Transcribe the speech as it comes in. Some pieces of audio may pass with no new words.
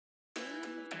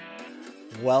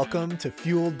Welcome to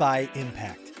Fueled by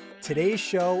Impact. Today's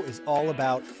show is all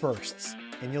about firsts,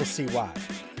 and you'll see why.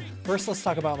 First, let's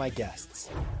talk about my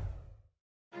guests.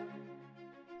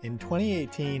 In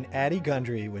 2018, Addie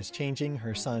Gundry was changing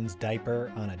her son's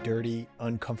diaper on a dirty,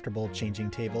 uncomfortable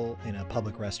changing table in a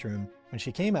public restroom. When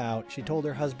she came out, she told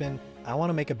her husband, "I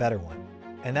want to make a better one."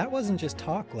 And that wasn't just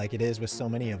talk like it is with so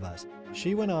many of us.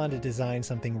 She went on to design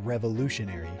something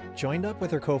revolutionary, joined up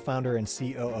with her co-founder and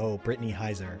COO, Brittany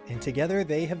Hizer, and together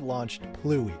they have launched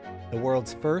Pluie, the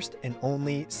world's first and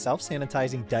only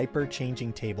self-sanitizing diaper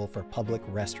changing table for public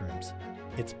restrooms.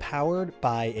 It's powered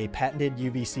by a patented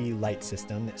UVC light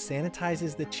system that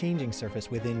sanitizes the changing surface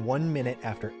within 1 minute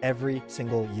after every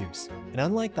single use. And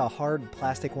unlike the hard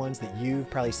plastic ones that you've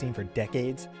probably seen for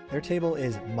decades, their table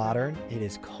is modern, it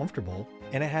is comfortable,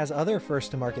 and it has other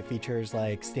first-to-market features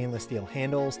like stainless steel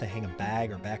handles to hang a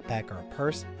bag or backpack or a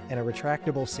purse, and a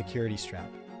retractable security strap.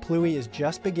 Pluie is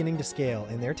just beginning to scale,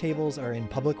 and their tables are in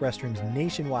public restrooms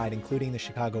nationwide, including the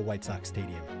Chicago White Sox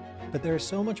Stadium. But there is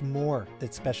so much more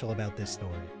that's special about this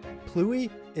story. Pluie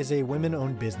is a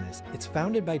women-owned business. It's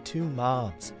founded by two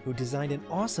moms who designed an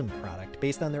awesome product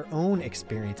based on their own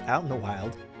experience out in the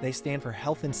wild. They stand for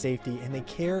health and safety, and they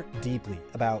care deeply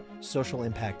about social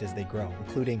impact as they grow,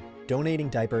 including donating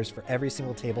diapers for every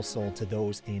single table sold to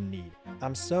those in need.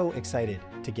 I'm so excited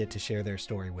to get to share their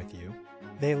story with you.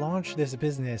 They launched this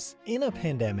business in a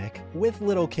pandemic with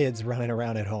little kids running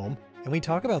around at home, and we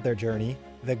talk about their journey,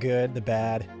 the good, the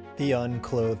bad, the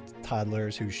unclothed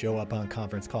toddlers who show up on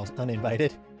conference calls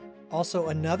uninvited. Also,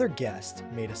 another guest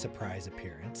made a surprise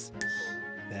appearance.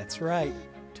 That's right,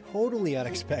 totally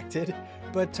unexpected,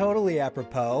 but totally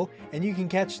apropos, and you can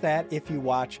catch that if you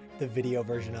watch the video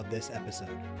version of this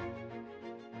episode.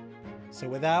 So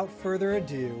without further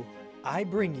ado, I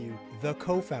bring you the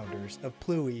co-founders of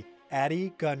Pluie,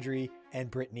 Addie Gundry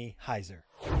and Brittany Hizer.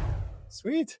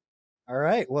 Sweet. All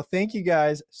right. Well, thank you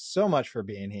guys so much for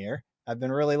being here. I've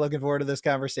been really looking forward to this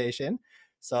conversation.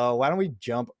 So why don't we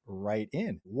jump right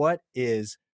in? What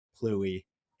is Pluie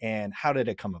and how did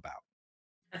it come about?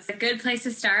 That's a good place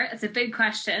to start. It's a big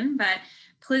question, but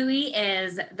Pluie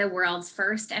is the world's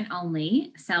first and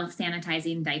only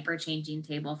self-sanitizing diaper changing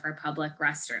table for public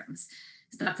restrooms.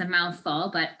 So that's a mouthful,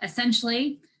 but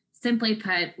essentially, simply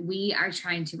put, we are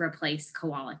trying to replace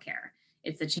koala care.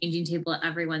 It's a changing table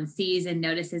everyone sees and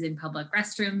notices in public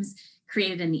restrooms,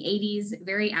 created in the 80s,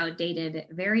 very outdated,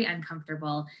 very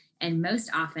uncomfortable, and most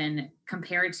often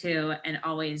compared to and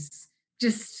always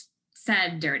just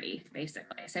said dirty,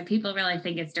 basically. So people really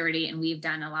think it's dirty, and we've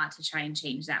done a lot to try and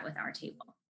change that with our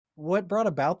table. What brought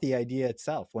about the idea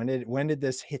itself? When did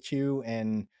this hit you?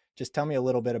 And just tell me a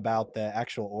little bit about the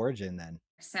actual origin then.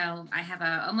 So I have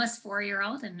a almost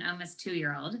 4-year-old and almost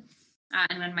 2-year-old.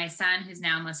 And when my son, who's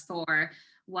now almost 4,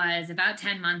 was about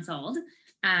 10 months old,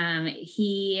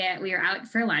 we were out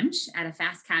for lunch at a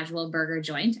fast casual burger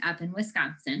joint up in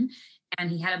Wisconsin, and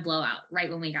he had a blowout right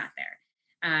when we got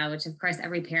there, which of course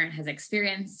every parent has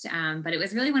experienced. But it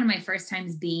was really one of my first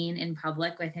times being in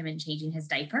public with him and changing his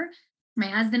diaper. My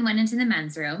husband went into the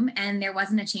men's room and there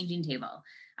wasn't a changing table.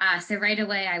 So right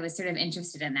away, I was sort of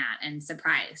interested in that and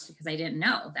surprised because I didn't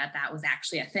know that that was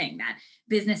actually a thing, that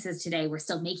businesses today were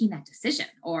still making that decision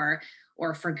or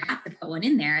forgot to put one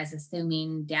in there as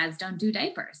assuming dads don't do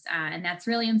diapers. And that's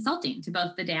really insulting to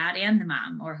both the dad and the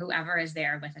mom or whoever is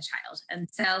there with a child. And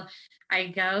so I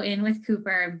go in with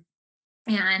Cooper.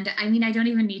 And I mean, I don't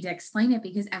even need to explain it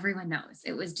because everyone knows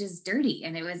it was just dirty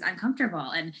and it was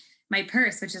uncomfortable. And my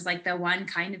purse, which is like the one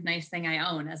kind of nice thing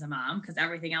I own as a mom, because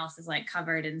everything else is like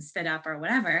covered and spit up or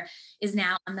whatever, is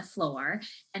now on the floor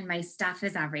and my stuff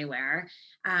is everywhere.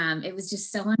 It was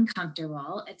just so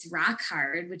uncomfortable. It's rock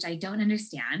hard, which I don't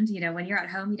understand. You know, when you're at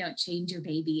home, you don't change your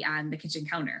baby on the kitchen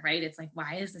counter, right? It's like,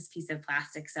 why is this piece of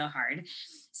plastic so hard?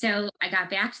 So I got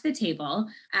back to the table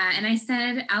and I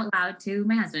said out loud to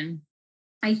my husband,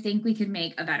 I think we could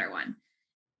make a better one.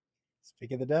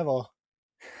 Speak of the devil.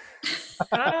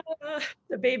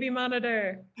 The baby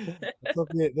monitor.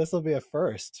 This will be a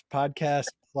first podcast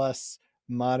plus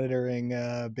monitoring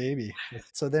baby.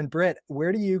 So then, Britt,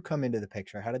 where do you come into the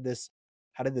picture? How did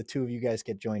the two of you guys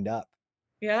get joined up?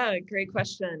 Yeah, great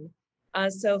question.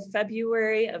 So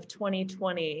February of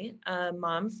 2020, a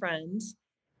mom friend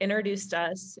introduced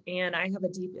us, and I have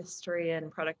a deep history in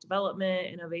product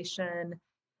development, innovation.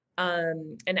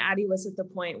 And Addie was at the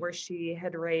point where she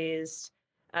had raised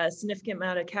a significant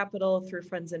amount of capital through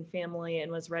friends and family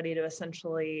and was ready to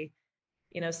essentially,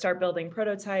 start building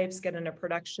prototypes, get into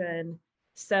production.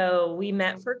 So we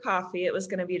met for coffee. It was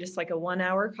going to be just like a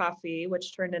 1-hour coffee,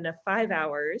 which turned into 5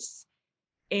 hours.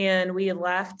 And we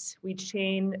left, we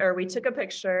took a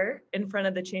picture in front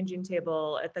of the changing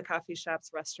table at the coffee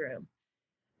shop's restroom.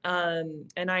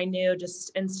 And I knew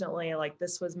just instantly, like,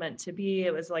 this was meant to be.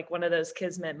 It was like one of those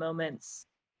kismet moments.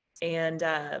 And,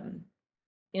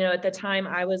 at the time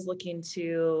I was looking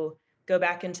to go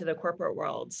back into the corporate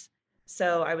world.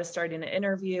 So I was starting to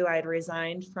interview. I had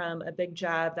resigned from a big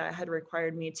job that had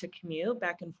required me to commute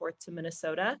back and forth to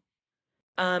Minnesota.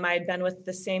 I had been with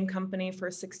the same company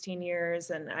for 16 years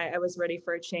and I was ready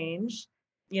for a change.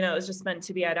 It was just meant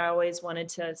to be. I'd always wanted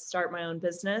to start my own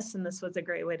business, and this was a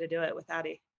great way to do it with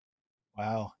Addie.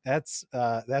 Wow, that's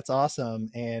awesome.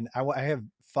 And I have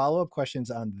follow-up questions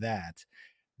on that.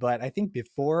 But I think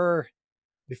before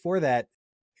that,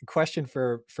 question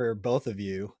for both of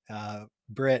you,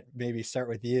 Britt, maybe start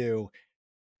with you.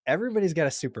 Everybody's got a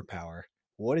superpower.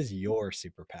 What is your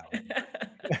superpower?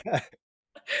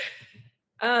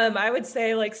 I would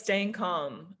say like staying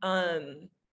calm.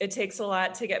 It takes a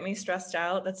lot to get me stressed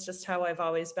out. That's just how I've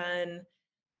always been.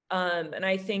 And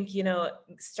I think,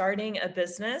 starting a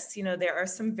business, there are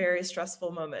some very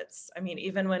stressful moments. I mean,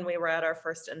 even when we were at our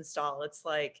first install, it's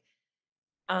like,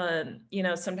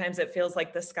 sometimes it feels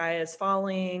like the sky is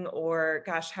falling, or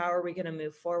gosh, how are we going to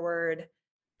move forward?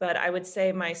 But I would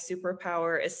say my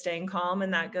superpower is staying calm,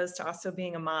 and that goes to also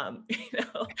being a mom.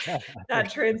 For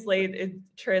That sure.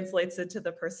 translates into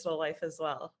the personal life as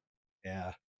well.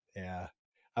 Yeah. Yeah.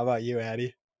 How about you,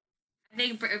 Addie? I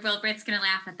think Britt's gonna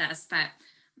laugh at this, but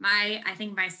I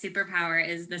think my superpower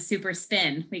is the super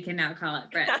spin. We can now call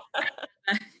it, Britt.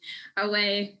 A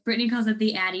way Brittany calls it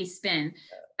the Addie spin.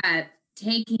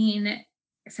 Taking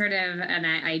sort of an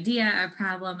idea, a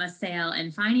problem, a sale,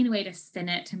 and finding a way to spin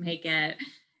it to make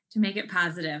it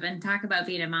positive. And talk about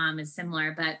being a mom is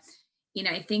similar, but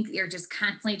I think you're just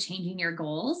constantly changing your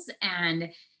goals,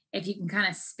 and if you can kind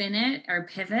of spin it or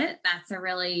pivot, that's a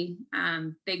really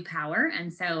big power.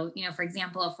 And so, for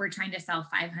example, if we're trying to sell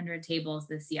 500 tables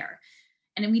this year,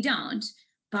 and we don't,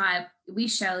 but we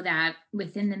show that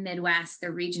within the Midwest,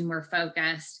 the region we're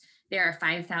focused, there are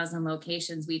 5,000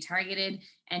 locations we targeted,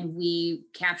 and we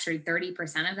captured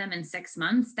 30% of them in 6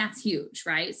 months. That's huge,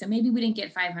 right? So maybe we didn't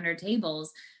get 500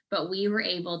 tables, but we were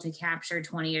able to capture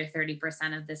 20 or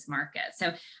 30% of this market.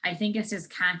 So I think it's just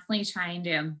constantly trying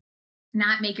to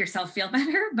not make yourself feel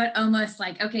better, but almost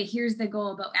like, okay, here's the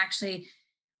goal, but actually,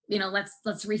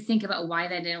 let's rethink about why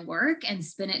that didn't work and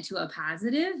spin it to a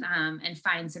positive, and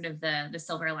find sort of the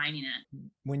silver lining in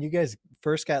it. When you guys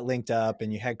first got linked up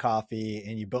and you had coffee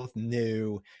and you both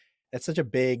knew, that's such a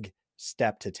big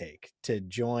step to take, to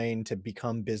join, to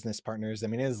become business partners. I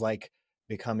mean, it is like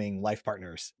becoming life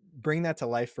partners. Bring that to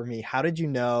life for me. How did you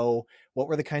know? What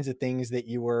were the kinds of things that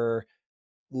you were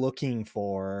looking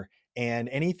for, and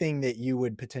anything that you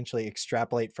would potentially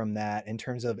extrapolate from that in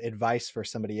terms of advice for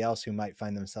somebody else who might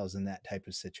find themselves in that type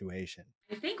of situation?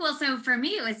 I think, well, so for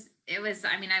me, I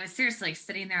mean, I was seriously like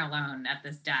sitting there alone at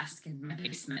this desk in my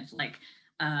basement, like,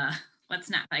 let's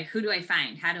not, like, who do I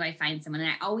find? How do I find someone? And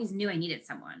I always knew I needed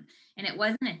someone. And it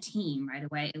wasn't a team right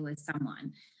away, it was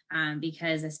someone.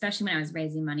 Because especially when I was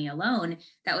raising money alone,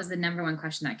 that was the number one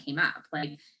question that came up.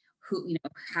 Like,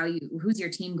 who's your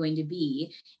team going to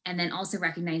be? And then also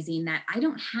recognizing that I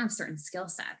don't have certain skill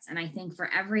sets. And I think for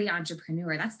every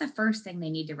entrepreneur, that's the first thing they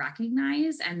need to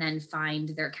recognize and then find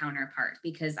their counterpart,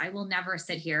 because I will never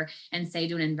sit here and say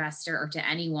to an investor or to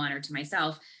anyone or to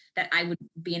myself that I would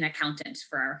be an accountant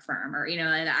for our firm, or,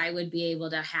 that I would be able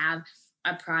to have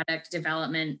a product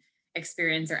development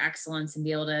experience or excellence and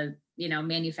be able to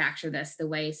manufacture this the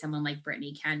way someone like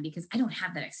Brittany can, because I don't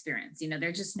have that experience.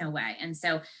 There's just no way. And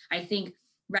so I think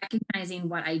recognizing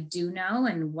what I do know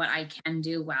and what I can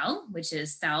do well, which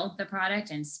is sell the product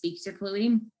and speak to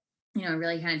Pluie,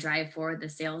 really kind of drive forward the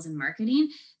sales and marketing.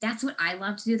 That's what I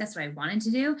love to do. That's what I wanted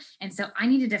to do. And so I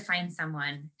needed to find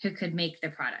someone who could make the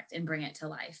product and bring it to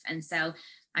life. And so,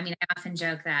 I mean, I often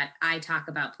joke that I talk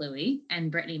about Pluie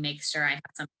and Brittany makes sure I have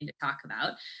something to talk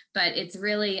about. But it's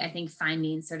really, I think,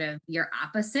 finding sort of your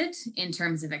opposite in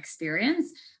terms of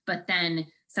experience, but then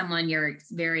someone you're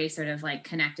very sort of like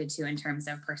connected to in terms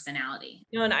of personality.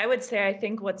 And I would say, I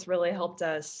think what's really helped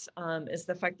us is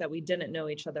the fact that we didn't know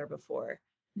each other before.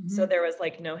 So there was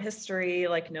like no history,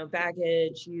 like no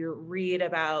baggage. You read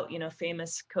about,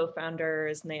 famous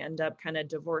co-founders and they end up kind of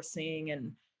divorcing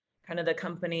and kind of the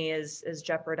company is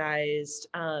jeopardized.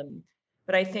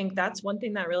 But I think that's one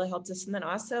thing that really helped us. And then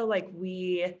also like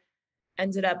we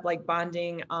ended up like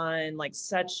bonding on like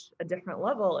such a different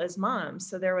level as moms.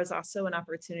 So there was also an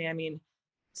opportunity. I mean,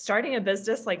 starting a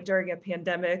business like during a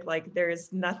pandemic, like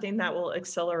there's nothing that will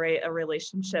accelerate a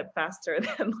relationship faster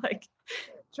than like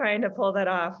trying to pull that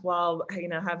off while,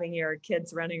 having your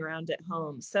kids running around at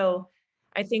home. So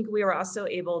I think we were also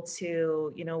able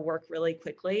to, work really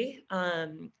quickly.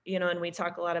 And we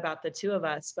talk a lot about the two of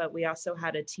us, but we also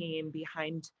had a team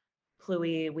behind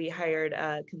Pluie. We hired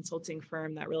a consulting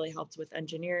firm that really helped with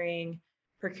engineering,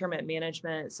 procurement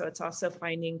management. So it's also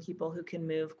finding people who can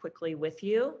move quickly with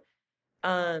you.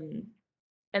 Um,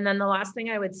 and then the last thing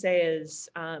I would say is,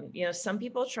 some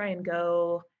people try and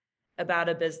go about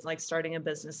a business, like starting a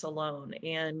business alone.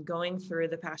 And going through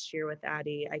the past year with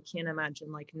Addie, I can't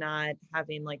imagine like not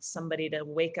having like somebody to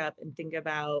wake up and think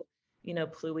about,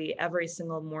 Pluie every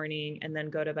single morning and then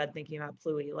go to bed thinking about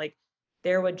Pluie. Like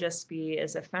there would just be,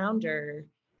 as a founder,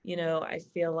 I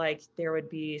feel like there would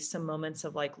be some moments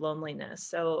of like loneliness.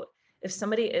 So if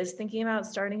somebody is thinking about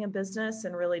starting a business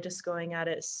and really just going at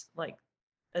it like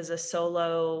as a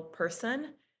solo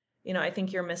person, I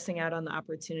think you're missing out on the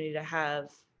opportunity to have,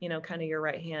 kind of your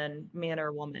right hand man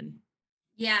or woman.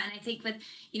 Yeah, and I think with,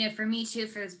 for me too,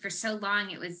 for so long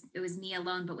it was me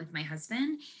alone, but with my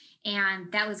husband,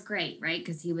 and that was great, right?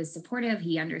 Because he was supportive,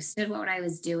 he understood what I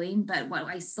was doing. But what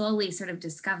I slowly sort of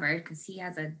discovered, because he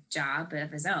has a job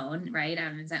of his own, right?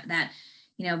 That,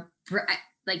 you know,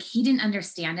 like he didn't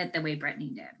understand it the way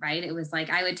Brittany did, right? It was like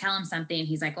I would tell him something, and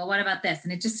he's like, "Well, what about this?"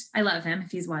 And it just, I love him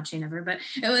if he's watching ever, but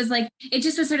it was like it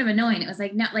just was sort of annoying. It was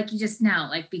like, no, like you just know,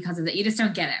 like because of that, you just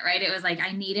don't get it, right? It was like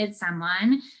I needed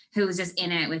someone who was just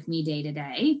in it with me day to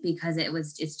day, because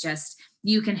it's just,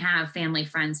 you can have family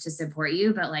friends to support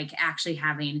you, but like actually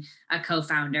having a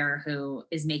co-founder who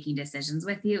is making decisions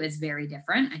with you is very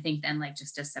different, I think, than like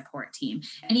just a support team.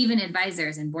 And even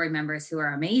advisors and board members who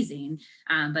are amazing,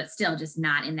 but still just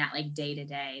not in that like day to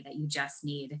day that you just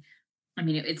need. I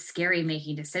mean, it's scary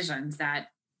making decisions that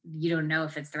you don't know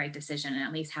if it's the right decision, and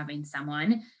at least having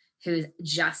someone who's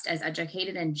just as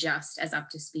educated and just as up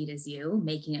to speed as you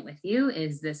making it with you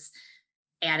is this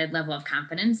added level of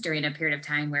confidence during a period of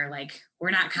time where like we're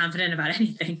not confident about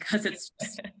anything because it's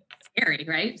just scary,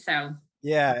 right? So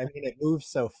Yeah, I mean, it moves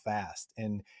so fast.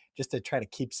 And just to try to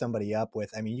keep somebody up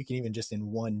with, I mean, you can even just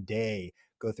in one day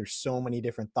go through so many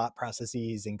different thought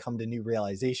processes and come to new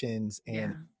realizations. And yeah.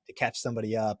 to catch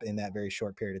somebody up in that very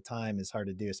short period of time is hard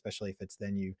to do, especially if it's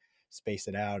then you space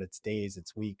it out, it's days,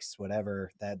 it's weeks,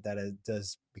 whatever,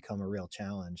 does become a real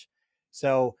challenge.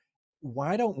 So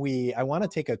why don't we, I want to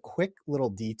take a quick little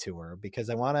detour because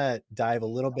I want to dive a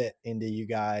little bit into you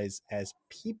guys as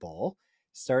people,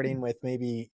 starting with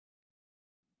maybe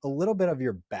a little bit of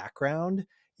your background.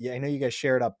 Yeah, I know you guys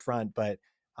shared up front, but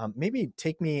maybe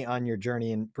take me on your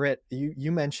journey. And Britt,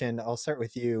 you mentioned, I'll start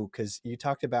with you because you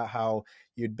talked about how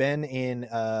you'd been in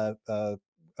a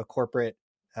corporate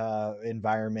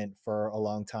environment for a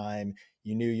long time.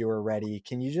 You knew you were ready.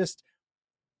 Can you just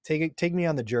take me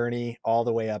on the journey all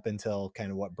the way up until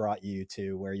kind of what brought you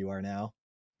to where you are now?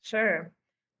 Sure.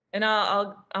 And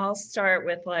I'll start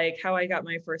with like how I got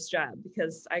my first job,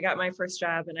 because I got my first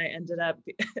job and I ended up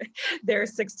there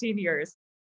 16 years.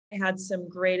 I had some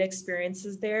great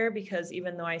experiences there because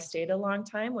even though I stayed a long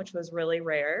time, which was really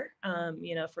rare,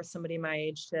 for somebody my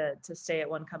age to stay at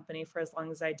one company for as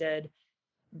long as I did,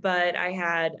 but I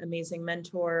had amazing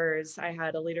mentors. I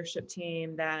had a leadership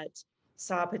team that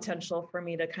saw potential for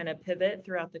me to kind of pivot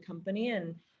throughout the company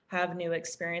and have new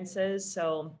experiences.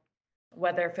 So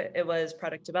whether if it was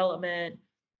product development,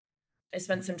 I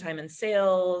spent some time in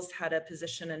sales, had a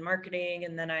position in marketing,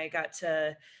 and then I got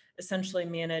to essentially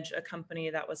manage a company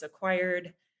that was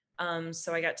acquired.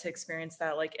 So I got to experience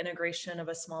that like integration of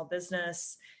a small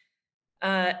business.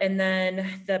 And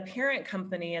then the parent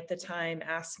company at the time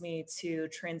asked me to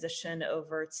transition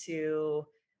over to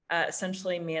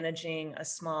essentially managing a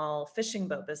small fishing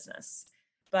boat business.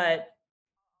 But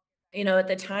at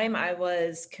the time I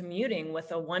was commuting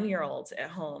with a 1-year-old at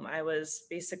home. I was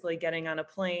basically getting on a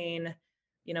plane,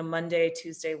 Monday,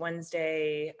 Tuesday,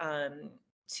 Wednesday,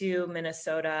 to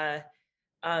Minnesota.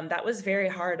 That was very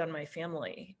hard on my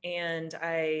family. And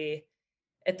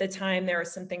at the time, there were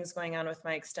some things going on with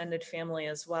my extended family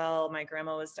as well. My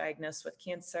grandma was diagnosed with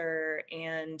cancer,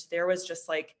 and there was just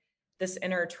like this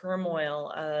inner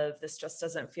turmoil of this just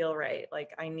doesn't feel right. Like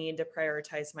I need to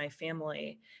prioritize my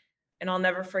family. And I'll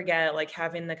never forget like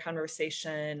having the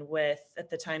conversation with, at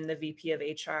the time, the VP of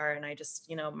HR. And I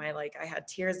just, I had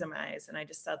tears in my eyes, and I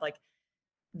just said like,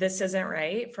 this isn't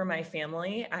right for my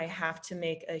family. I have to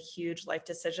make a huge life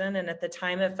decision. And at the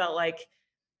time it felt like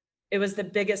it was the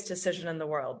biggest decision in the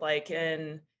world. Like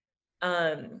in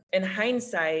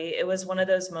hindsight, it was one of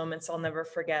those moments I'll never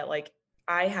forget. Like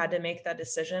I had to make that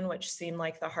decision, which seemed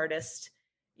like the hardest,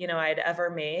 I'd ever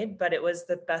made, but it was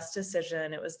the best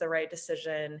decision. It was the right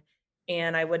decision.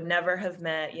 And I would never have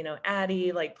met,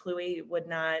 Addie, like Pluie would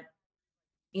not,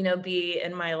 be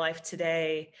in my life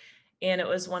today. And it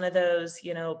was one of those,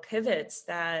 pivots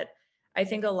that I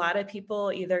think a lot of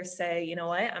people either say, you know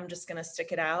what, I'm just going to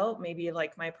stick it out. Maybe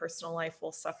like my personal life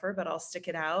will suffer, but I'll stick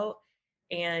it out.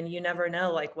 And you never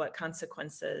know like what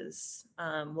consequences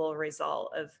will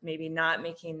result of maybe not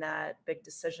making that big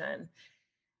decision.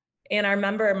 And I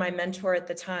remember my mentor at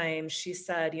the time, she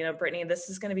said, Brittany, this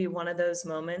is going to be one of those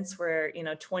moments where,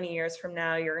 20 years from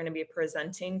now, you're going to be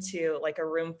presenting to like a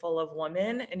room full of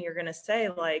women and you're going to say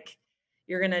like,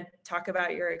 you're going to talk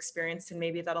about your experience and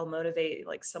maybe that'll motivate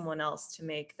like someone else to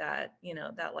make that,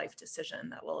 that life decision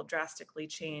that will drastically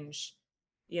change,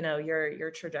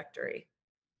 your trajectory.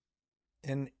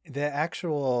 And the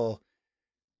actual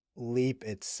leap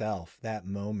itself, that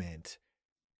moment,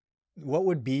 what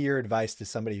would be your advice to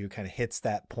somebody who kind of hits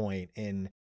that point and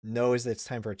knows that it's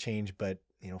time for a change, but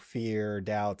fear,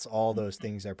 doubts, all those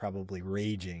things are probably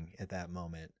raging at that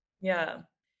moment? Yeah.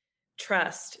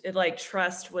 Trust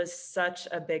was such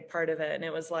a big part of it. And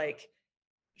it was like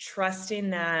trusting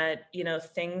that,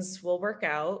 things will work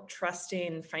out,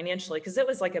 trusting financially, because it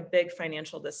was like a big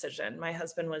financial decision. My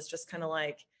husband was just kind of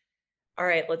like, all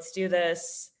right, let's do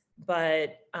this,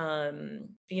 but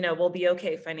we'll be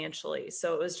okay financially.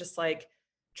 So it was just like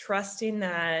trusting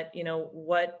that,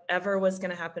 whatever was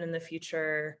going to happen in the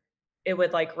future, it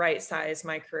would like right size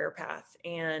my career path,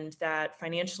 and that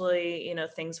financially,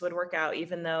 things would work out,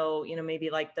 even though,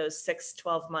 maybe like those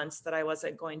 6-12 months that I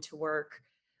wasn't going to work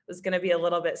was going to be a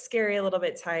little bit scary, a little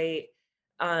bit tight.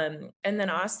 And then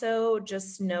also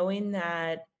just knowing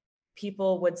that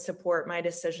people would support my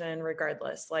decision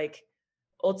regardless. Like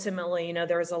ultimately,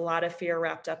 there was a lot of fear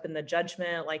wrapped up in the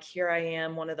judgment. Like, here I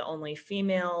am, one of the only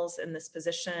females in this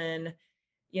position.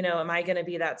 Am I going to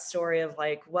be that story of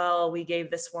like, well, we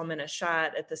gave this woman a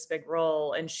shot at this big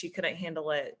role and she couldn't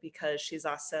handle it because she's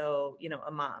also,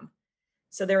 a mom.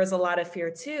 So there was a lot of fear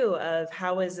too of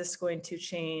how is this going to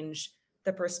change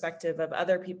the perspective of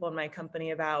other people in my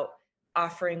company about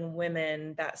offering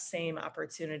women that same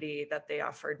opportunity that they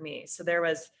offered me. So there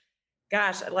was,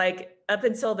 gosh, like up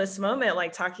until this moment,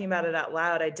 like talking about it out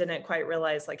loud, I didn't quite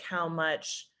realize like how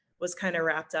much was kind of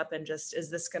wrapped up in just,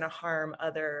 is this going to harm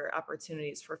other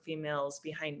opportunities for females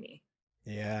behind me?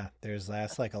 Yeah,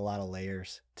 that's like a lot of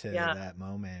layers to Yeah. that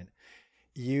moment.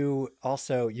 You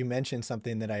mentioned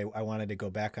something that I wanted to go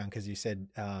back on, because you said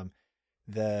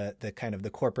the kind of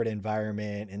the corporate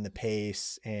environment and the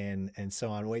pace and so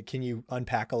on. Wait, can you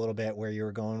unpack a little bit where you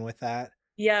were going with that?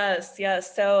 Yes.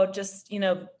 Yes. So just,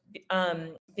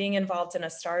 being involved in a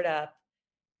startup,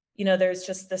 there's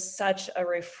just such a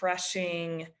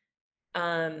refreshing,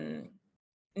 um,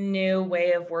 new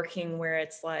way of working where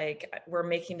it's like we're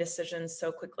making decisions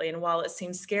so quickly. And while it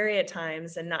seems scary at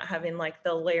times and not having like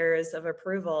the layers of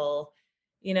approval,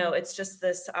 it's just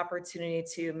this opportunity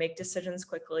to make decisions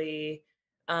quickly,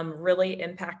 really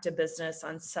impact a business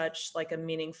on such like a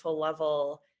meaningful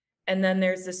level. And then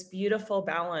there's this beautiful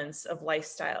balance of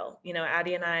lifestyle.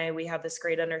 Addie and I, we have this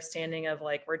great understanding of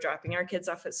like we're dropping our kids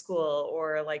off at school,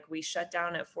 or like we shut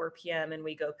down at 4 p.m. and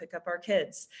we go pick up our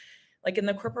kids. Like in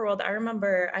the corporate world, I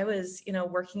remember I was,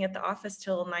 working at the office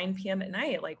till 9 p.m. at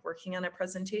night, like working on a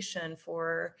presentation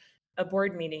for a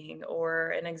board meeting or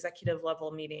an executive level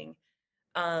meeting.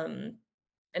 Um,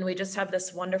 and we just have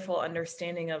this wonderful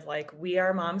understanding of like, we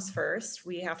are moms first.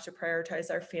 We have to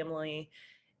prioritize our family.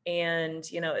 And,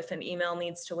 if an email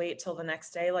needs to wait till the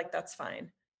next day, like that's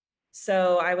fine.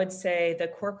 So I would say the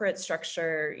corporate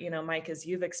structure, Mike, as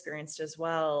you've experienced as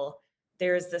well,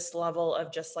 there's this level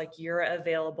of just like you're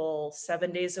available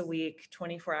 7 days a week,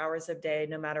 24 hours a day,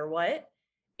 no matter what.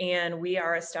 And we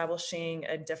are establishing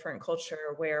a different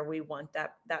culture where we want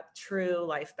that true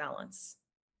life balance.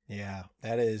 Yeah,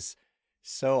 that is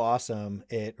so awesome.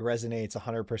 It resonates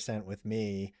 100% with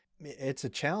me. It's a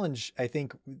challenge. I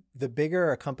think the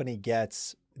bigger a company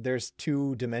gets, there's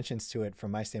two dimensions to it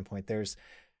from my standpoint. There's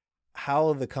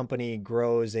how the company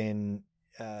grows and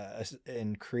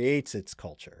creates its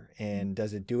culture, and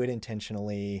does it do it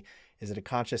intentionally? Is it a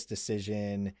conscious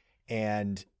decision?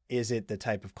 And is it the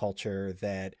type of culture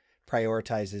that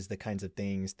prioritizes the kinds of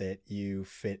things that you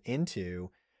fit into?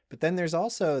 But then there's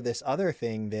also this other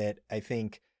thing that I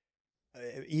think,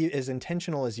 as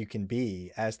intentional as you can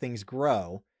be, as things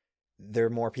grow, there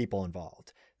are more people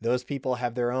involved. Those people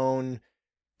have their own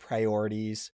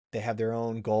priorities. They have their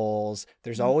own goals.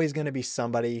 There's always going to be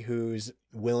somebody who's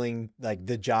willing, like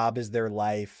the job is their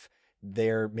life.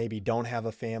 They're maybe don't have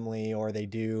a family, or they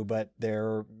do, but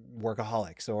they're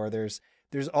workaholics, or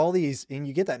there's all these, and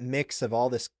you get that mix of all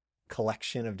this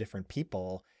collection of different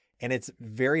people. And it's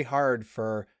very hard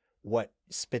for what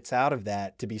spits out of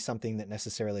that to be something that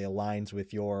necessarily aligns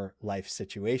with your life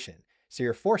situation. So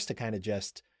you're forced to kind of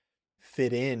just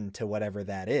fit into whatever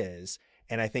that is.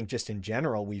 And I think just in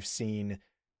general, we've seen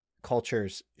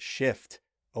cultures shift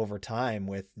over time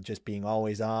with just being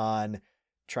always on,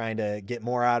 trying to get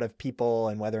more out of people,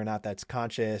 and whether or not that's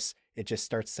conscious, it just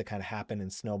starts to kind of happen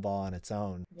and snowball on its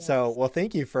own. Yes. So, well,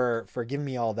 thank you for giving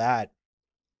me all that.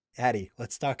 Addie,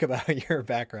 let's talk about your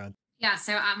background. Yeah,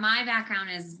 so my background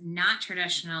is not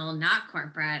traditional, not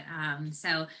corporate.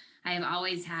 So I've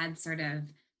always had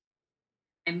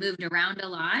I moved around a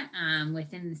lot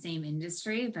within the same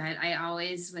industry, but I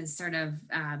always was sort of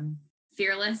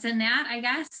fearless in that, I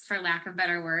guess, for lack of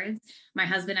better words. My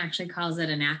husband actually calls it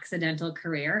an accidental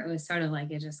career. It was sort of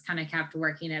like it just kind of kept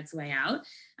working its way out.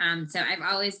 So I've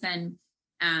always been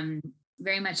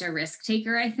very much a risk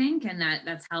taker, I think, and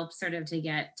that's helped sort of to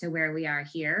get to where we are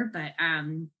here. But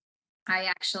I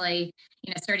actually,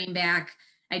 starting back,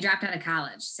 I dropped out of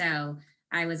college. So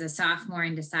I was a sophomore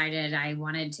and decided I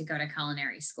wanted to go to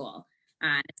culinary school.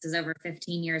 This was over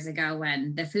 15 years ago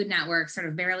when the Food Network sort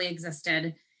of barely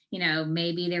existed.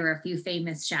 Maybe there were a few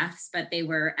famous chefs, but they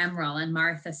were Emeril and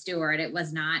Martha Stewart. It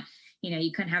was not,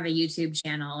 you couldn't have a YouTube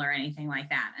channel or anything like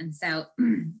that. And so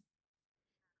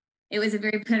it was a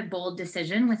very kind of bold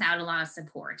decision without a lot of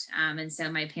support. And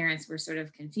so my parents were sort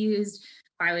of confused.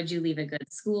 Why would you leave a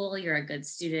good school? You're a good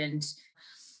student.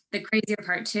 The crazier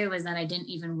part too was that I didn't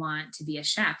even want to be a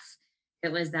chef.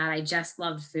 It was that I just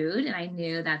loved food, and I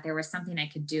knew that there was something I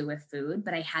could do with food,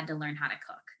 but I had to learn how to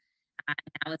cook.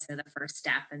 That was the first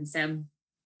step. And so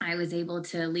I was able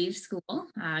to leave school,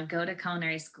 go to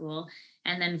culinary school,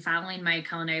 and then following my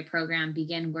culinary program,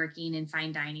 begin working in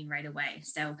fine dining right away.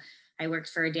 So I worked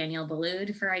for Daniel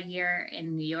Boulud for a year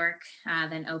in New York,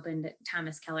 then opened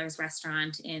Thomas Keller's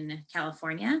restaurant in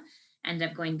California, ended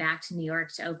up going back to New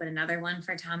York to open another one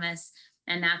for Thomas.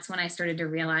 And that's when I started to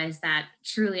realize that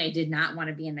truly I did not want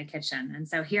to be in the kitchen. And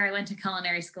so here I went to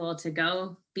culinary school to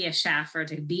go be a chef or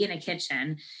to be in a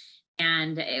kitchen.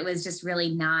 And it was just really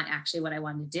not actually what I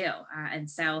wanted to do. And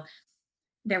so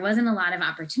there wasn't a lot of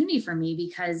opportunity for me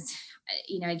because,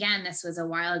 again, this was a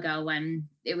while ago when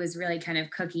it was really kind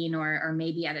of cooking or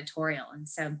maybe editorial. And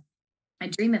so a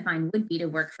dream of mine would be to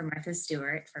work for Martha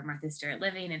Stewart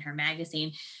Living in her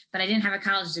magazine, but I didn't have a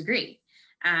college degree.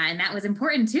 And that was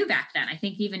important too back then. I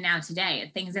think even now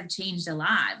today, things have changed a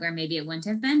lot where maybe it wouldn't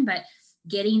have been, but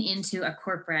getting into a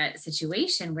corporate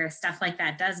situation where stuff like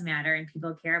that does matter and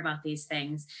people care about these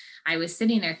things, I was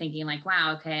sitting there thinking like,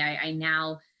 wow, okay, I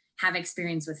now have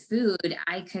experience with food.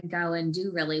 I could go and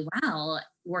do really well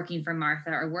working for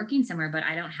Martha or working somewhere, but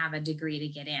I don't have a degree to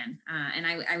get in. And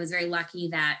I was very lucky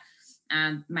that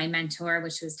my mentor,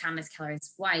 which was Thomas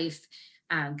Keller's wife,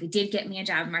 did get me a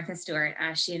job at Martha Stewart.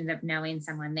 She ended up knowing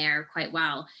someone there quite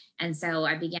well. And so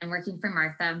I began working for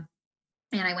Martha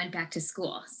and I went back to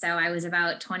school. So I was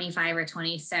about 25 or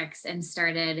 26 and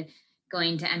started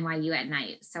going to NYU at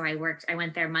night. So I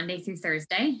went there Monday through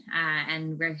Thursday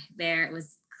and it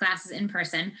was classes in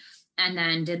person and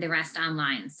then did the rest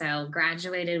online. So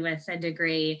graduated with a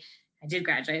degree. I did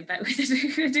graduate, but with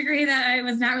a degree that I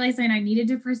was not really something I needed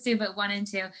to pursue, but wanted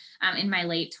to in my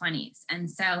late 20s. And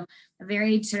so a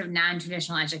very sort of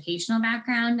non-traditional educational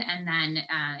background and then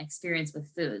experience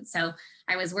with food. So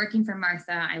I was working for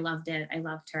Martha. I loved it. I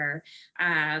loved her.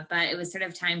 But it was sort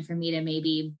of time for me to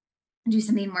maybe do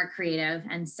something more creative.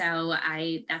 And so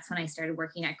that's when I started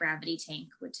working at Gravity Tank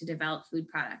to develop food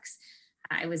products.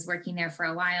 I was working there for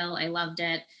a while. I loved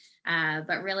it,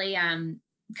 but really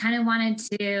kind of wanted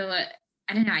to,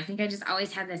 I don't know, I think I just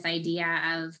always had this idea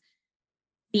of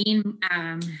being,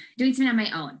 doing something on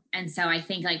my own. And so I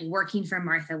think like working for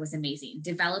Martha was amazing.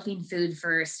 Developing food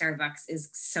for Starbucks is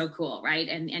so cool, right?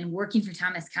 And working for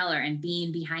Thomas Keller and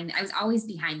being I was always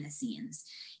behind the scenes.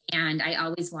 And I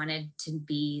always wanted to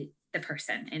be the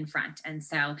person in front. And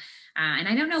so, and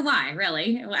I don't know why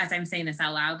really, as I'm saying this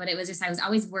out loud, but it was just, I was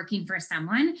always working for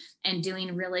someone and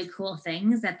doing really cool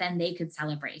things that then they could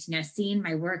celebrate. Seeing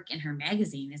my work in her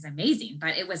magazine is amazing,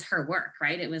 but it was her work,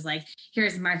 right? It was like,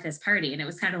 here's Martha's party. And it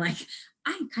was kind of like,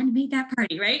 I kind of made that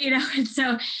party, right? And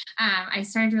so I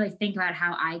started to really think about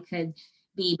how I could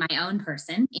be my own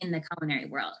person in the culinary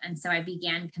world. And so I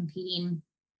began competing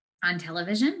on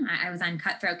television. I was on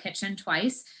Cutthroat Kitchen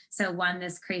twice. So won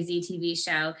this crazy TV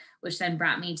show, which then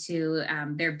brought me to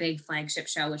their big flagship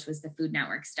show, which was the Food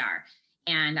Network Star.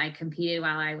 And I competed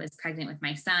while I was pregnant with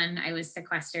my son. I was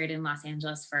sequestered in Los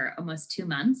Angeles for almost 2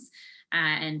 months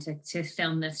and to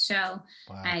film this show.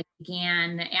 Wow.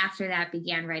 After that,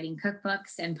 began writing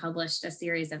cookbooks and published a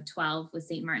series of 12 with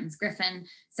St. Martin's Griffin.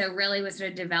 So really was sort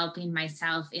of developing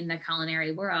myself in the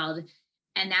culinary world.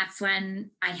 And that's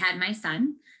when I had my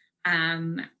son.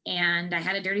 And I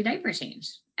had a dirty diaper change.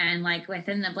 And like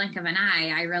within the blink of an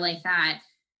eye, I really thought,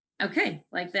 okay,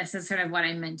 like this is sort of what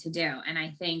I'm meant to do. And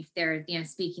I think there,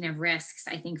 speaking of risks,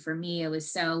 I think for me, it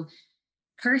was so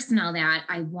personal that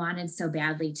I wanted so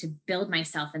badly to build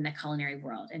myself in the culinary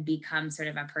world and become sort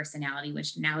of a personality,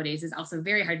 which nowadays is also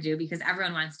very hard to do because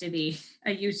everyone wants to be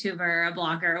a YouTuber, a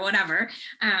blogger, or whatever.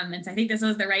 And so I think this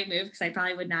was the right move because I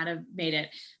probably would not have made it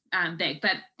big.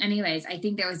 But anyways, I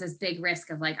think there was this big risk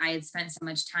of like, I had spent so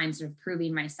much time sort of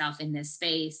proving myself in this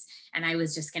space and I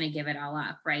was just going to give it all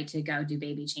up, right, to go do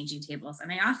baby changing tables.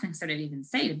 And I often sort of even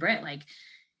say to Britt, like,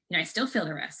 I still feel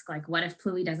the risk. Like, what if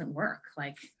Pluie doesn't work?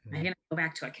 Like, am I going to go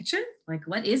back to a kitchen? Like,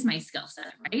 what is my skill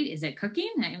set, right? Is it cooking?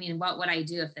 I mean, what would I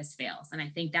do if this fails? And I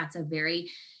think that's a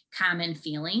very common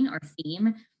feeling or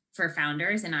theme for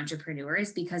founders and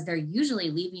entrepreneurs because they're usually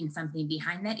leaving something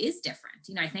behind that is different.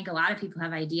 I think a lot of people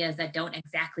have ideas that don't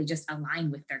exactly just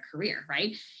align with their career,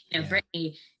 right? Yeah.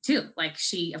 Brittany too, like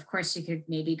she could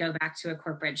maybe go back to a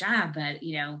corporate job, but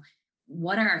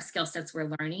what are our skill sets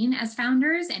we're learning as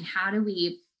founders and how do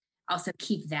we also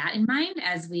keep that in mind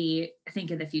as we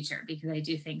think of the future? Because I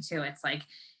do think too, it's like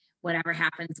whatever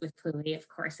happens with Pluie, of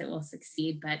course it will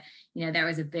succeed. But, there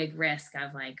was a big risk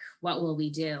of like, what will we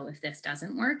do if this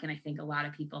doesn't work? And I think a lot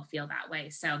of people feel that way.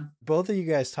 So both of you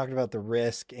guys talked about the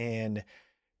risk and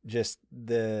just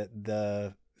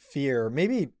the fear.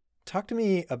 Maybe talk to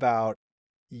me about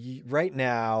right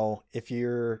now, if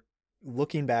you're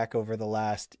looking back over the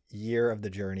last year of the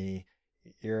journey,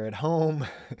 you're at home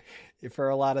for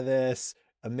a lot of this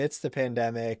amidst the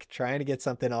pandemic, trying to get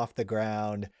something off the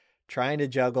ground, trying to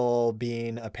juggle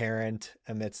being a parent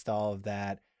amidst all of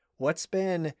that. What's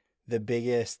been the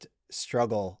biggest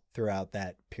struggle throughout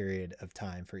that period of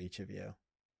time for each of you?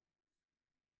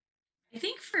 I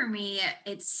think for me,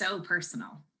 it's so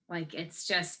personal. Like it's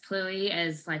just Pluie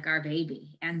is like our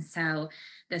baby. And so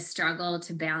the struggle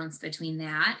to balance between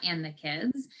that and the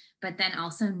kids, but then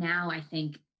also now I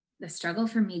think the struggle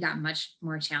for me got much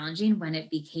more challenging when it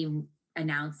became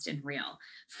announced and real.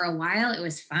 For a while, it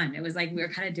was fun. It was like we were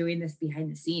kind of doing this behind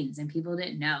the scenes and people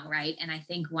didn't know, right? And I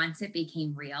think once it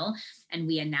became real and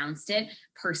we announced it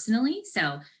personally,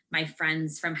 so my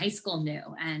friends from high school knew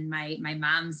and my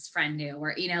mom's friend knew,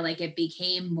 or like it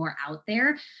became more out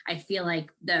there. I feel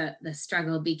like the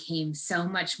struggle became so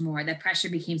much more, the pressure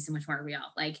became so much more real.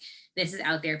 Like this is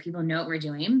out there, people know what we're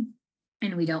doing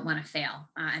and we don't want to fail.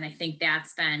 And I think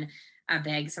that's been a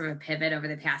big sort of pivot over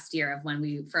the past year of when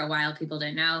we, for a while, people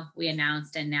didn't know, we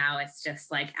announced, and now it's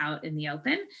just like out in the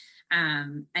open.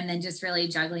 And then just really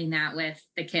juggling that with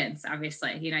the kids,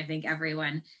 obviously, I think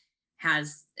everyone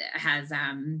has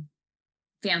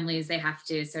families they have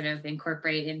to sort of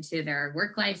incorporate into their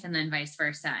work life and then vice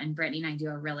versa. And Brittany and I do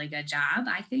a really good job,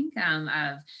 I think,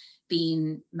 of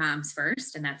being moms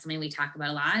first. And that's something we talk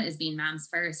about a lot, is being moms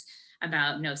first,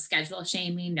 about no schedule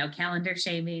shaming, no calendar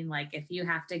shaming. Like if you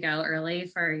have to go early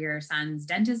for your son's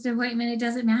dentist appointment, it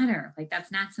doesn't matter. Like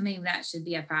that's not something that should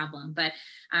be a problem. But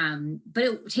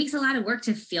it takes a lot of work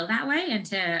to feel that way and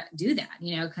to do that,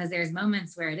 because there's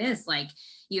moments where it is like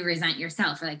you resent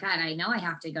yourself. Or like, God, I know I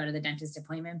have to go to the dentist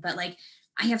appointment, but like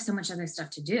I have so much other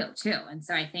stuff to do too. And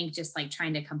so I think just like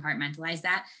trying to compartmentalize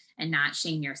that and not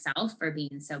shame yourself for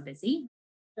being so busy.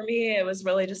 For me, it was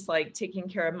really just like taking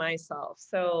care of myself.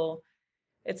 So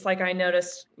it's like I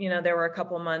noticed, there were a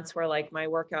couple months where like my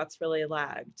workouts really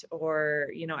lagged, or,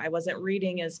 I wasn't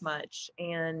reading as much.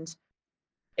 And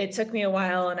it took me a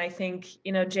while. And I think,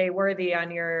 Jay Worthy on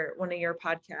one of your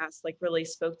podcasts, like really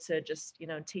spoke to just,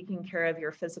 taking care of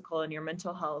your physical and your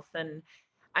mental health. And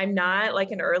I'm not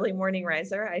like an early morning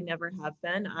riser. I never have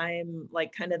been. I'm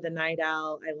like kind of the night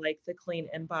owl. I like the clean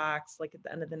inbox, like at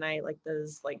the end of the night, like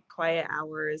those like quiet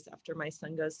hours after my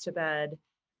son goes to bed.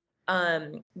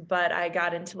 But I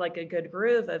got into like a good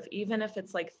groove of, even if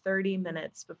it's like 30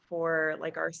 minutes before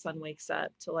like our son wakes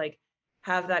up, to like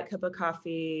have that cup of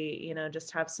coffee,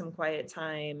 just have some quiet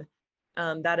time.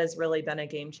 That has really been a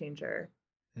game changer.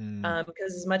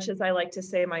 Because as much as I like to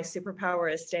say my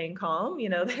superpower is staying calm,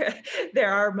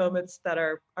 there are moments that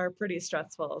are pretty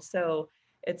stressful. So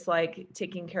it's like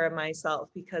taking care of myself,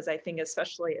 because I think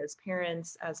especially as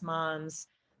parents, as moms,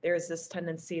 there's this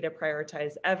tendency to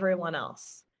prioritize everyone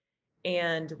else.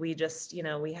 And we just,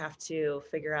 we have to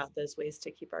figure out those ways to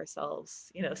keep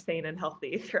ourselves, sane and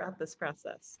healthy throughout this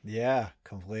process. Yeah,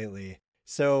 completely.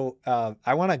 So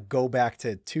I want to go back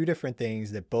to two different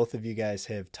things that both of you guys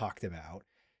have talked about.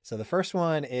 So the first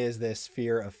one is this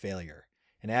fear of failure.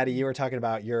 And Addie, you were talking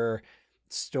about your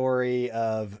story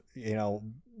of,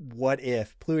 what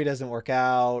if Pluie doesn't work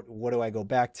out? What do I go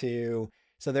back to?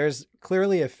 So there's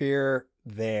clearly a fear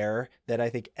there that I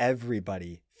think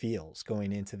everybody feels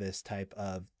going into this type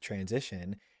of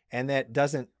transition, and that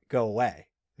doesn't go away.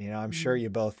 I'm sure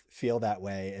you both feel that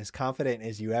way. As confident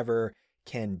as you ever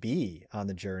can be on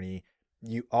the journey,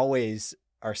 you always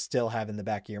are still having the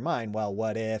back of your mind, well,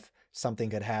 what if something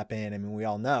could happen? I mean, we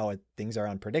all know things are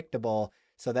unpredictable,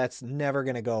 so that's never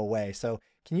going to go away. So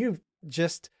can you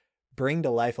just bring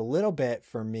to life a little bit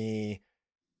for me,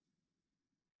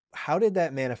 how did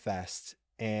that manifest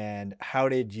and how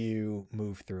did you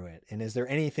move through it? And is there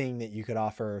anything that you could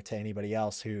offer to anybody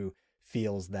else who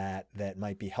feels that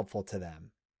might be helpful to them?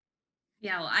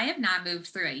 Yeah, well, I have not moved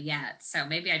through it yet, so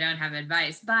maybe I don't have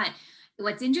advice. But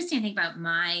what's interesting, I think, about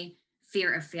my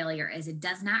fear of failure is it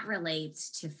does not relate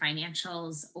to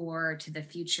financials or to the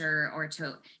future or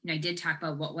to, I did talk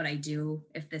about what would I do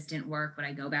if this didn't work? Would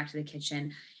I go back to the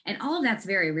kitchen? And all of that's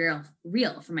very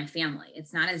real for my family.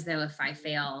 It's not as though if I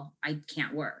fail, I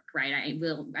can't work, right?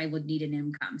 I would need an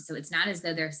income. So it's not as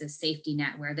though there's this safety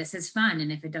net where this is fun.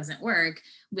 And if it doesn't work,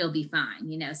 we'll be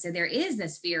fine, So there is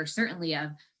this fear certainly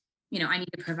of, I need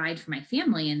to provide for my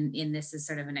family, and this is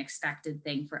sort of an expected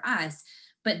thing for us,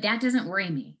 but that doesn't worry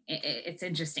me. It's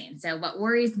interesting. So what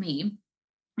worries me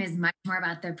is much more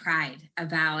about the pride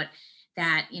about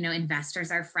that,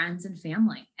 investors are friends and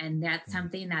family. And that's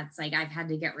something that's like, I've had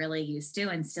to get really used to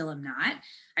and still am not.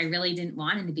 I really didn't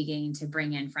want in the beginning to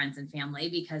bring in friends and family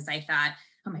because I thought,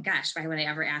 oh my gosh, why would I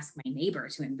ever ask my neighbor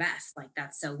to invest? Like,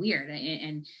 that's so weird.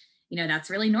 And that's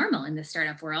really normal in the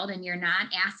startup world. And you're not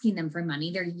asking them for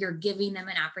money. You're giving them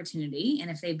an opportunity. And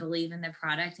if they believe in the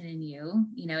product and in you,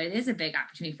 it is a big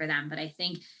opportunity for them. But I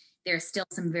think there's still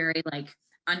some very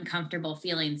uncomfortable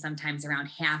feelings sometimes around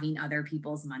having other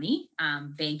people's money,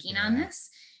 banking on this.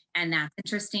 And that's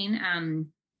interesting. And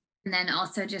then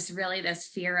also just really this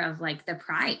fear of the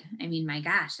pride. I mean, my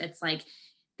gosh, it's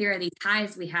there are these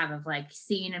highs we have of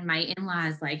seeing my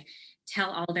in-laws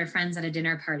tell all their friends at a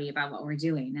dinner party about what we're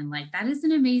doing. And that is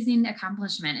an amazing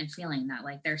accomplishment and feeling that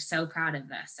they're so proud of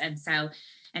this. And so,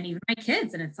 and even my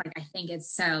kids, and it's I think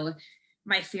it's so,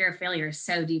 my fear of failure is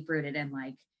so deep rooted in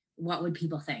what would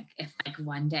people think if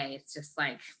one day it's just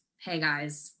hey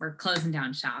guys, we're closing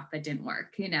down shop, it didn't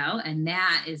work, and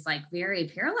that is very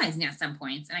paralyzing at some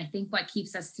points. And I think what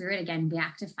keeps us through it, again,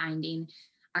 back to finding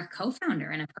a co-founder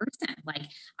and a person,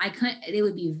 it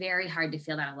would be very hard to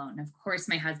feel that alone. Of course,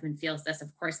 my husband feels this, of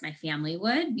course, my family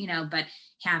would, but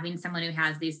having someone who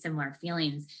has these similar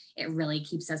feelings, it really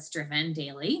keeps us driven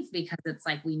daily because it's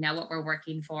we know what we're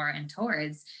working for and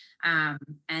towards. And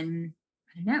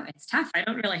I don't know, it's tough. I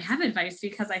don't really have advice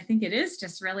because I think it is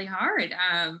just really hard.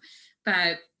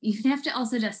 But you have to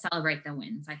also just celebrate the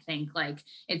wins. I think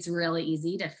it's really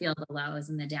easy to feel the lows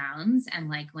and the downs. And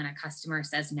when a customer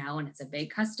says no, and it's a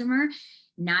big customer,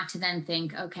 not to then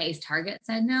think, okay, Target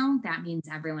said no, that means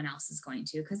everyone else is going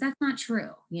to, because that's not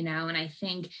true, And I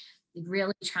think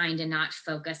really trying to not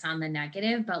focus on the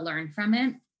negative, but learn from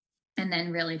it. And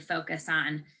then really focus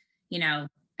on,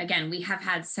 again, we have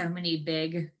had so many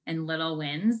big and little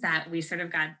wins that we sort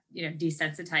of got,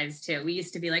 desensitized to. We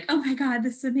used to be oh my God,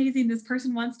 this is amazing. This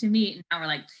person wants to meet. And now we're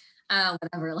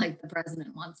whatever, the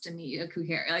president wants to meet you, who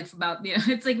cares? About,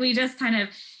 it's we just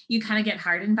you kind of get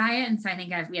hardened by it. And so I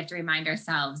think we have to remind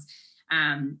ourselves,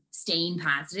 staying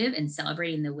positive and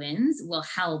celebrating the wins will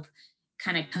help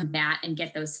kind of combat and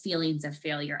get those feelings of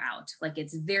failure out.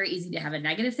 It's very easy to have a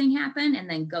negative thing happen and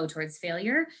then go towards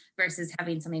failure versus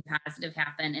having something positive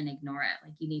happen and ignore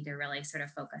it. You need to really sort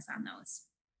of focus on those.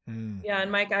 Yeah.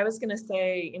 And Mike, I was going to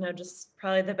say, just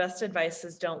probably the best advice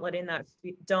is don't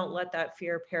let that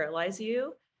fear paralyze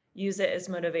you. Use it as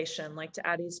motivation. To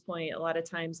Addie's point, a lot of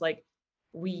times,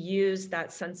 we use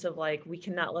that sense of we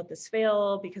cannot let this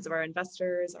fail because of our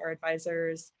investors, our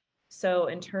advisors. So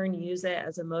in turn, use it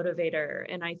as a motivator.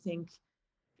 And I think,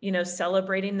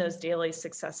 celebrating those daily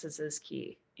successes is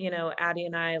key. Addie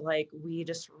and I, we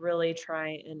just really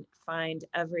try and find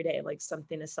every day,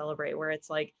 something to celebrate, where it's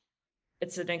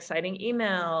it's an exciting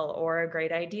email or a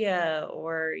great idea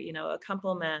or, a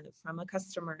compliment from a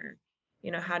customer.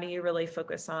 How do you really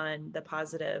focus on the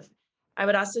positive? I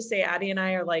would also say Addie and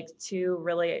I are two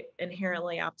really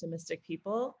inherently optimistic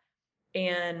people.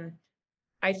 And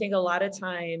I think a lot of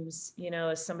times,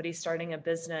 as somebody starting a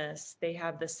business, they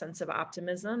have this sense of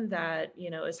optimism that,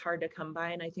 is hard to come by.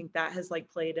 And I think that has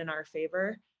played in our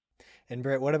favor. And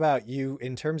Britt, what about you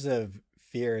in terms of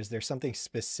fear? Is there something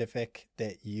specific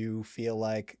that you feel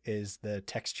is the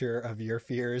texture of your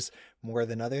fears more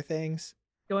than other things?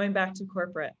 Going back to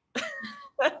corporate.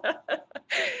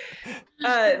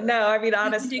 No, I mean,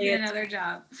 honestly, to get another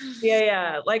job.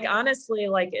 Yeah. Honestly,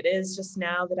 it is just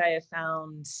now that I have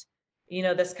found,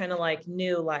 this kind of like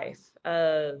new life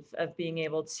of being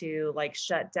able to like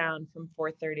shut down from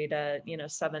 4:30 to,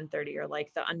 7:30, or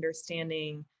like the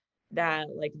understanding that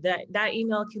like that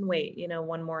email can wait,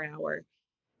 one more hour.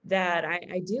 That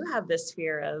I do have this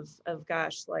fear of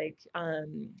gosh, like,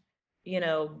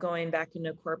 going back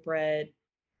into corporate,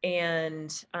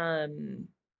 and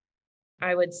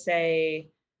I would say,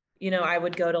 I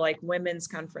would go to like women's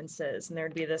conferences, and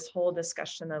there'd be this whole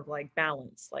discussion of like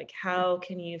balance, like how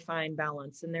can you find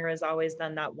balance? And there is always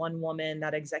then that one woman,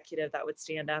 that executive, that would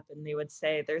stand up and they would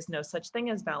say, there's no such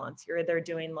thing as balance. You're either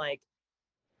doing like,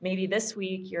 maybe this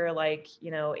week you're like,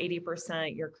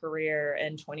 80% your career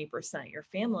and 20% your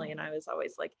family. And I was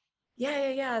always like,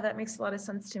 yeah, that makes a lot of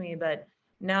sense to me. But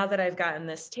now that I've gotten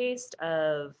this taste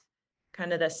of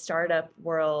kind of the startup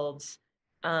world,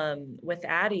 with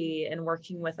Addie, and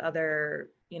working with other,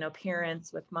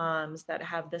 parents, with moms that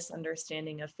have this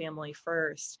understanding of family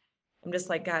first, I'm just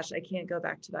like, gosh, I can't go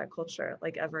back to that culture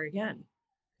like ever again.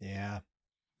 Yeah.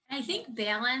 I think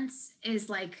balance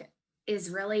is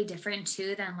really different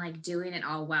too than like doing it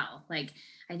all well. Like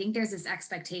I think there's this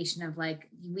expectation of like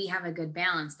we have a good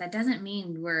balance. That doesn't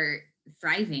mean we're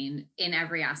thriving in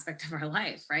every aspect of our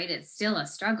life, right? It's still a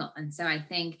struggle. And so I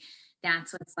think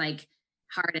that's what's like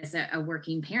hard as a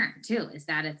working parent too, is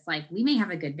that it's like we may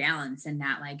have a good balance in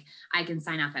that like I can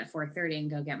sign off at 4:30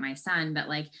 and go get my son, but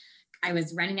like I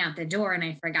was running out the door and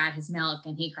I forgot his milk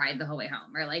and he cried the whole way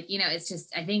home. Or like, it's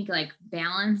just, I think like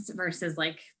balance versus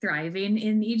like thriving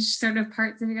in each sort of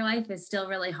parts of your life is still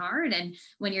really hard. And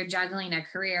when you're juggling a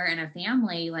career and a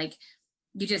family, like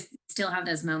you just still have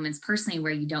those moments personally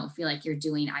where you don't feel like you're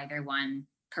doing either one,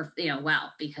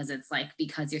 well, because it's like,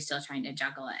 because you're still trying to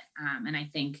juggle it. And I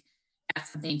think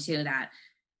that's something too that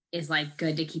is like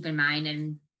good to keep in mind.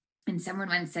 And someone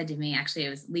once said to me, actually, it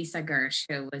was Lisa Gersh,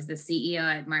 who was the CEO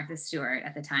at Martha Stewart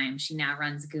at the time. She now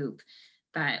runs Goop.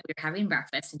 But we were having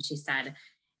breakfast and she said,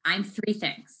 I'm three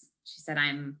things. She said,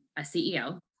 I'm a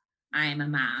CEO, I'm a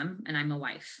mom, and I'm a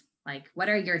wife. Like, what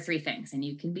are your three things? And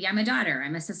you can be, I'm a daughter,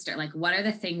 I'm a sister. Like, what are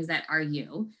the things that are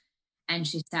you? And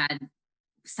she said,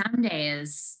 some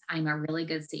days I'm a really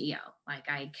good CEO. Like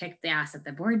I kicked the ass at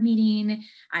the board meeting.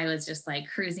 I was just like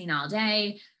cruising all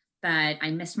day, but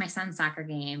I missed my son's soccer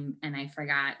game and I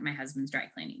forgot my husband's dry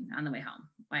cleaning on the way home.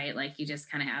 Right? Like you just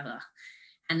kind of have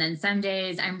and then some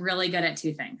days I'm really good at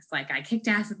two things. Like I kicked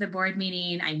ass at the board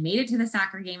meeting. I made it to the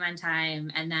soccer game on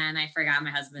time. And then I forgot my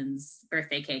husband's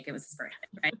birthday cake. It was his birthday,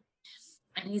 right?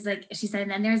 And he's like, she said,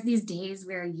 and then there's these days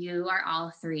where you are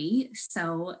all three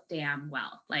so damn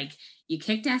well. Like you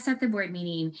kicked ass at the board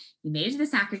meeting, you made it to the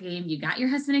soccer game, you got your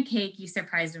husband a cake, you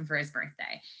surprised him for his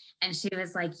birthday. And she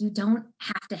was like, you don't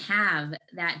have to have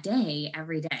that day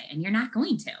every day. And you're not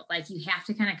going to. Like you have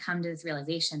to kind of come to this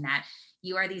realization that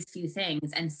you are these few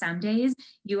things. And some days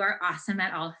you are awesome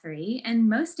at all three. And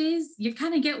most days you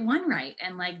kind of get one right.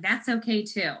 And like, that's okay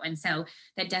too. And so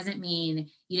that doesn't mean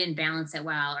you didn't balance it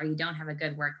well or you don't have a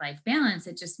good work-life balance.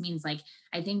 It just means like,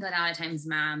 I think a lot of times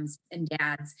moms and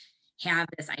dads have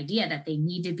this idea that they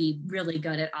need to be really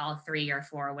good at all three or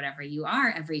four, whatever you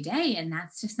are every day. And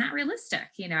that's just not realistic,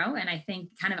 And I think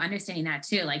kind of understanding that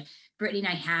too, like Brittany and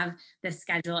I have the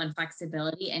schedule and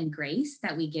flexibility and grace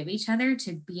that we give each other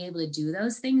to be able to do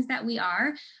those things that we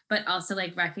are, but also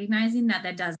like recognizing that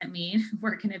that doesn't mean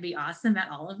we're going to be awesome at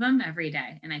all of them every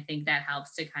day. And I think that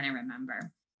helps to kind of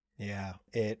remember. Yeah,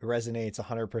 it resonates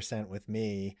 100% with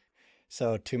me.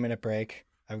 So 2-minute break.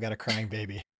 I've got a crying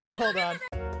baby. Hold on.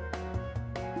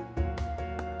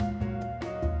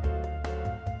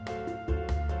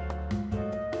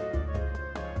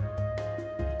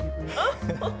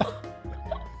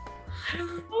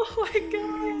 Oh my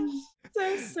gosh,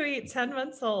 so sweet. 10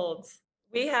 months old.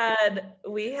 We had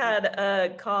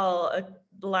a call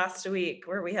last week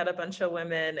where we had a bunch of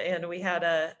women and we had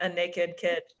a naked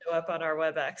kid show up on our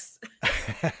WebEx.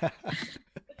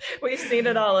 We've seen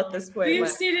it all at this point. We've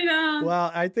seen it all.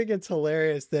 Well, I think it's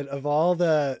hilarious that of all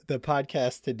the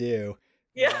podcasts to do,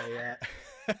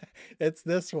 it's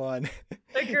this one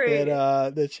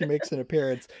that she makes an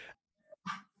appearance.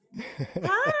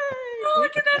 Hi. Oh,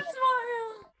 look at that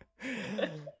smile.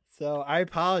 So I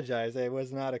apologize. I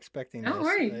was not expecting this. Don't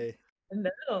worry.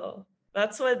 No,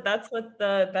 that's what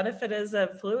the benefit is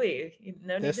of Pluie.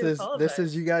 No need to apologize. This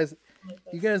is you guys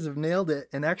have nailed it.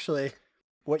 And actually,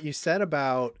 what you said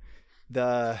about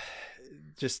the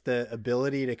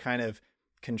ability to kind of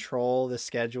control the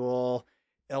schedule.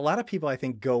 A lot of people, I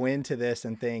think, go into this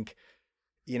and think,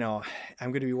 I'm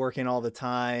going to be working all the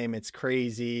time. It's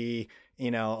crazy.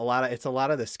 It's a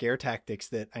lot of the scare tactics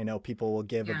that I know people will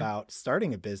give about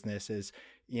starting a business is,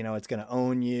 it's going to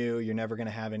own you. You're never going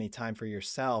to have any time for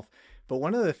yourself. But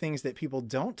one of the things that people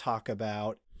don't talk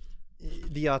about,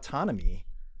 the autonomy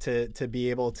to be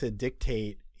able to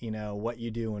dictate, what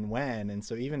you do and when. And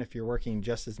so even if you're working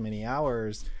just as many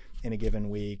hours in a given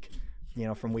week,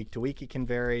 from week to week, it can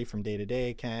vary, from day to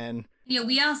day, it can.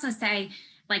 We also say,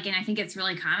 and I think it's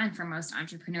really common for most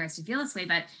entrepreneurs to feel this way,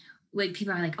 but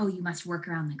people are like, oh, you must work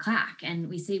around the clock. And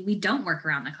we say, we don't work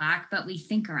around the clock, but we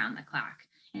think around the clock.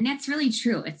 And that's really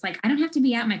true. It's I don't have to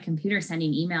be at my computer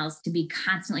sending emails to be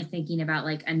constantly thinking about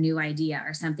a new idea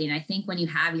or something. I think when you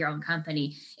have your own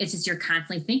company, it's just, you're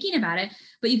constantly thinking about it,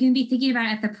 but you can be thinking about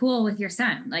it at the pool with your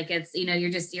son.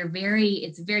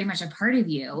 It's very much a part of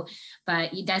you,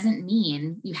 but it doesn't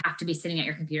mean you have to be sitting at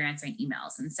your computer answering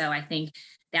emails. And so I think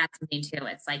that's something too.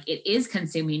 It's it is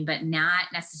consuming, but not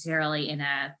necessarily in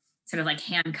a sort of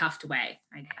handcuffed way,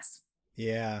 I guess.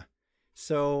 Yeah.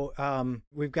 So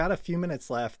we've got a few minutes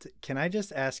left. Can I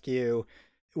just ask you,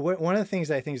 one of the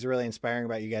things I think is really inspiring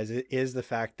about you guys is the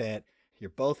fact that you're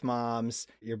both moms.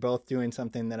 You're both doing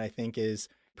something that I think is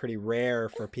pretty rare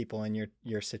for people in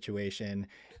your situation.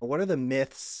 What are the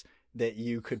myths that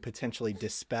you could potentially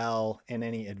dispel, and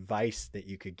any advice that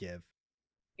you could give?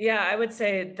 Yeah, I would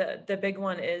say the big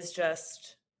one is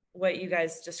just what you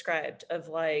guys described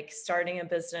of starting a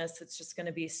business. It's just going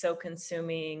to be so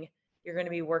consuming. You're going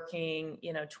to be working,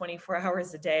 24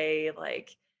 hours a day.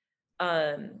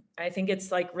 I think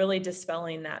it's really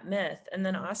dispelling that myth. And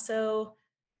then also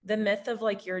the myth of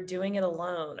you're doing it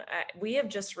alone. We have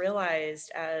just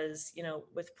realized, as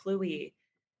with Pluie,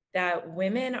 that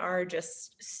women are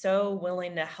just so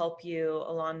willing to help you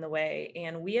along the way.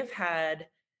 And we have had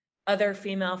other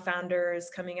female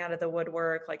founders coming out of the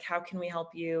woodwork, how can we help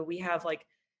you? We have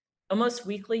almost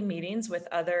weekly meetings with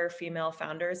other female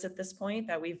founders at this point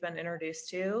that we've been introduced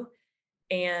to.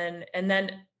 And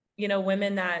then,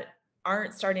 women that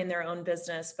aren't starting their own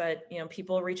business, but,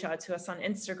 people reach out to us on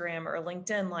Instagram or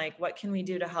LinkedIn, what can we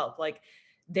do to help?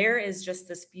 There is just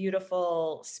this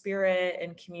beautiful spirit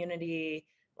and community.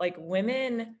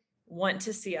 Women want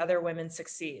to see other women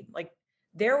succeed.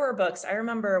 There were books, I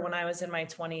remember when I was in my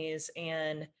 20s,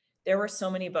 and there were so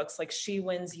many books She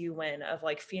Wins, You Win, of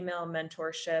female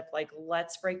mentorship,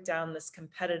 let's break down this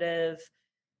competitive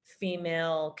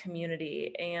female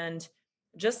community. And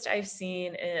just, I've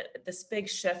seen this big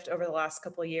shift over the last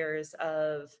couple of years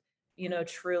of,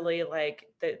 truly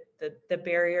the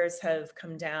barriers have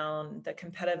come down, the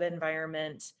competitive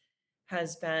environment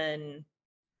has been,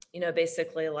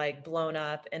 basically blown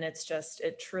up. And it's just,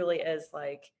 it truly is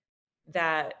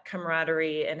that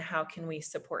camaraderie and how can we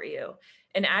support you.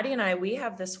 And Addie and I, we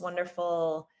have this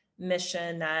wonderful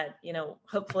mission that,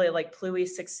 hopefully Pluie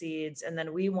succeeds. And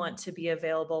then we want to be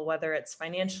available, whether it's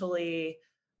financially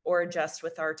or just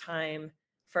with our time,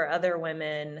 for other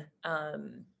women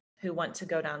who want to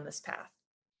go down this path.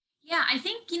 Yeah, I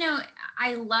think,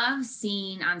 I love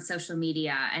seeing on social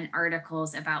media and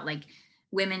articles about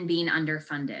women being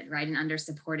underfunded, right? And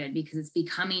undersupported, because it's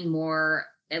becoming more,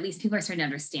 at least people are starting to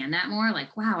understand that more.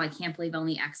 Wow, I can't believe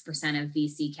only X% of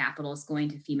VC capital is going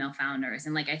to female founders.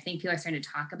 And I think people are starting to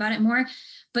talk about it more,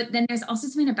 but then there's also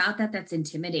something about that that's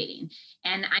intimidating.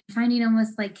 And I'm finding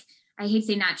almost I hate to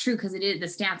say not true, because it is, the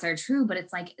stats are true, but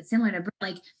it's similar to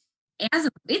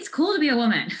it's cool to be a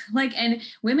woman, and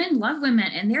women love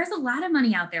women. And there's a lot of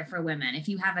money out there for women if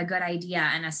you have a good idea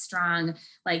and a strong,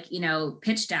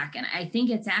 pitch deck. And I think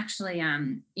it's actually,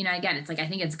 again, it's I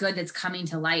think it's good that's coming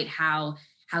to light how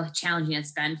challenging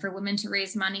it's been for women to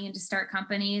raise money and to start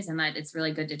companies, and that it's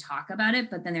really good to talk about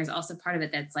it. But then there's also part of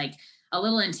it that's a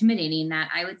little intimidating, that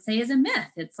I would say is a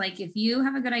myth. It's if you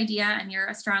have a good idea and you're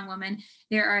a strong woman,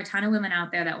 there are a ton of women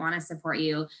out there that want to support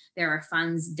you. There are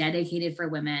funds dedicated for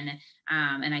women.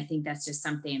 And I think that's just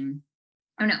something,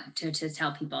 I don't know, to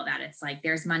tell people that it's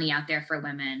there's money out there for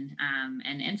women,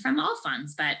 and from all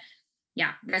funds. But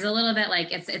yeah, there's a little bit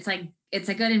it's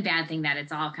a good and bad thing that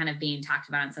it's all kind of being talked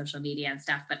about on social media and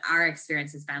stuff. But our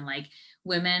experience has been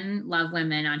women love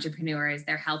women, entrepreneurs,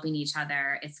 they're helping each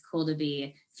other. It's cool to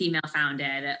be female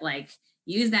founded.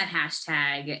 Use that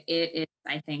hashtag. It is,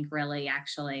 I think, really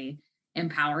actually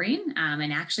empowering,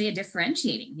 and actually a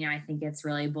differentiating. I think it's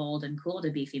really bold and cool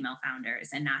to be female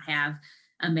founders and not have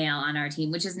a male on our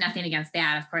team, which is nothing against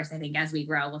that. Of course, I think as we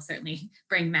grow, we'll certainly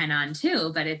bring men on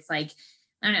too, but it's I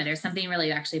don't know, there's something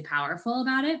really actually powerful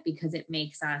about it, because it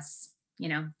makes us,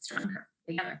 stronger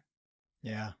together.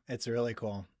 Yeah, it's really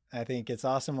cool. I think it's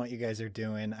awesome what you guys are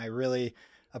doing. I really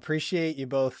appreciate you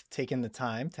both taking the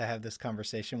time to have this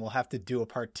conversation. We'll have to do a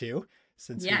part 2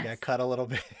 since we got cut a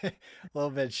little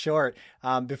bit short.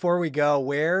 Before we go,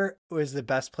 where was the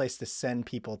best place to send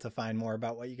people to find more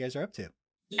about what you guys are up to?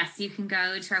 Yes, you can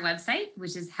go to our website,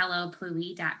 which is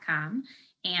hellopluie.com.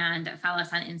 and follow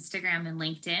us on Instagram and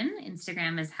LinkedIn.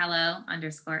 Instagram is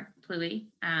hello_Pluie.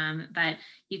 But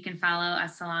you can follow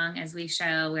us along as we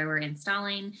show where we're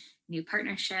installing new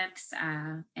partnerships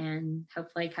and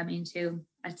hopefully coming to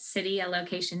a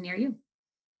location near you.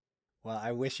 Well,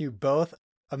 I wish you both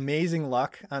amazing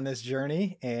luck on this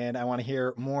journey, and I want to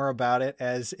hear more about it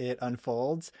as it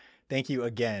unfolds. Thank you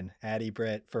again, Addie,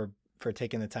 Britt, for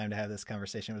taking the time to have this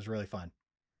conversation. It was really fun.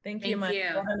 Thank you, Mike.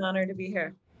 What an honor to be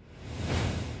here.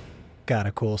 Got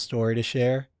a cool story to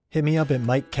share? Hit me up at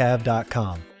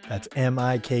mikekav.com. That's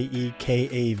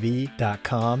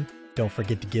MIKEKAV.com. Don't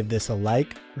forget to give this a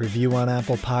like, review on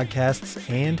Apple Podcasts,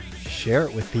 and share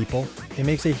it with people. It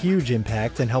makes a huge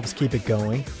impact and helps keep it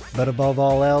going. But above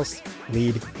all else,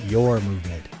 lead your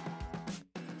movement.